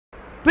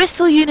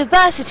Bristol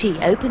University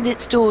opened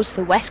its doors to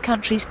the West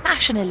Country's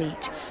fashion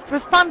elite for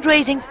a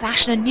fundraising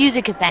fashion and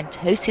music event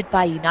hosted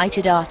by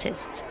United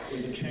Artists.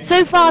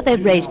 So far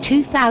they've raised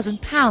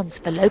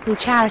 £2,000 for local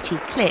charity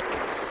Click,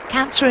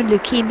 Cancer and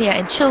Leukemia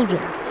in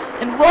Children.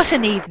 And what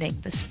an evening!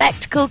 The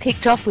spectacle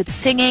kicked off with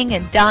singing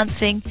and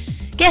dancing,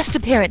 guest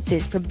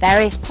appearances from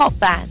various pop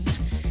bands,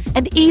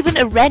 and even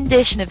a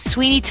rendition of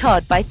Sweeney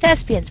Todd by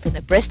thespians from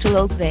the Bristol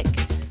Old Vic.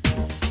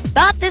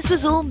 But this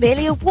was all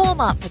merely a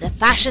warm-up for the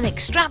fashion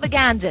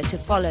extravaganza to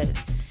follow.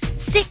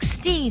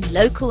 16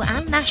 local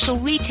and national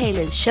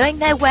retailers showing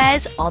their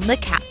wares on the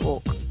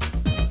catwalk.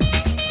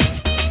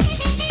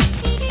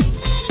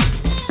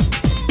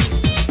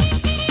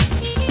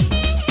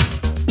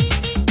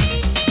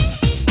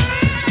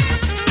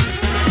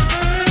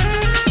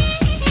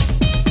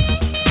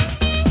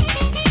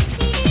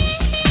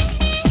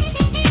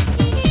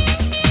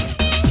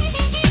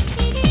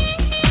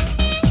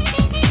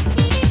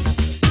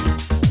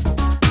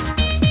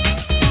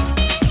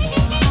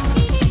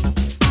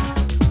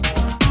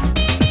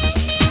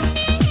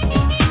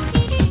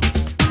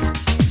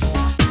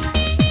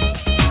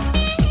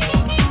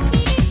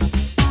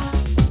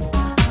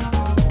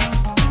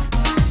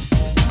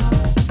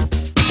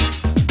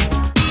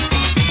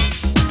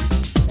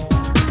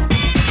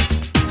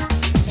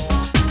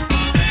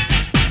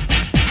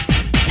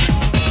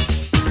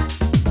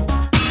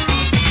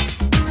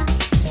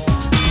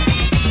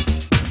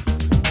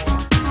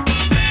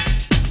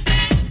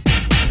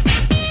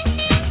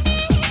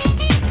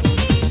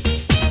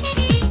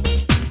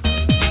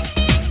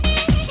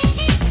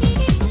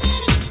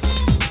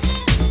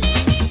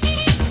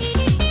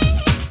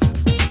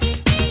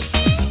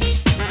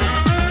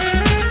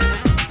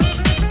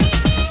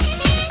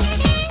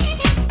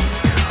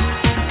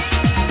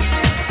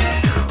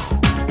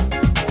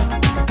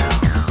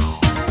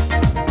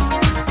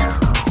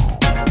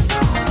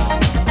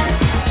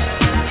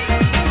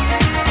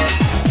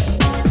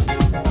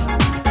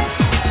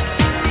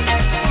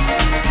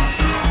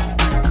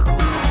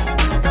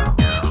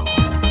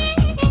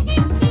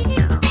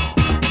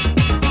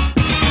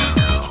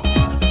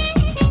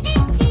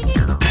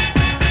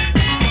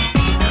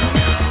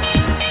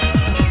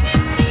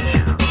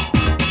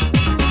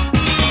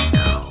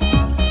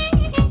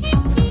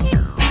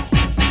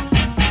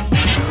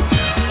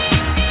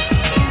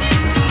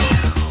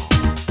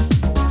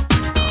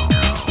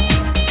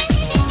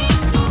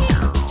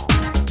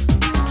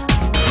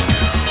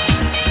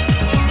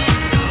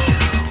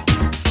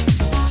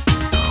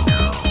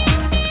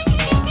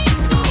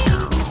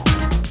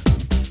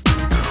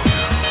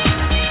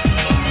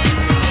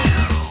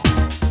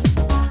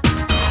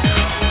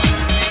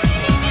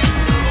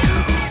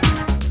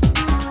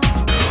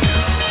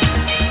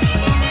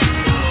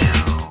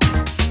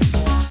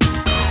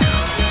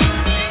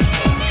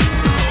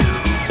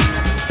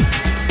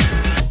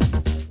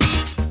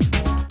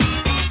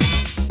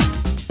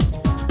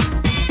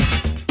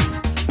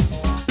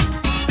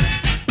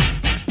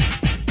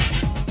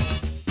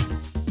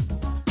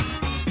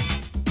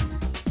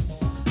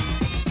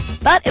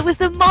 But it was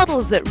the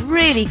models that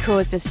really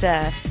caused a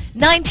stir.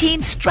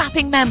 19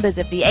 strapping members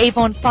of the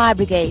Avon Fire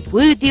Brigade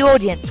wooed the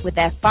audience with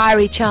their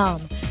fiery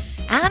charm.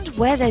 And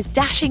where there's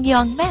dashing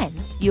young men,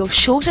 you're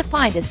sure to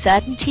find a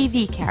certain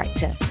TV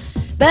character.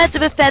 Birds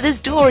of a Feather's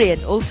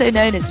Dorian, also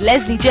known as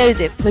Leslie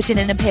Joseph, put in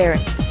an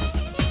appearance.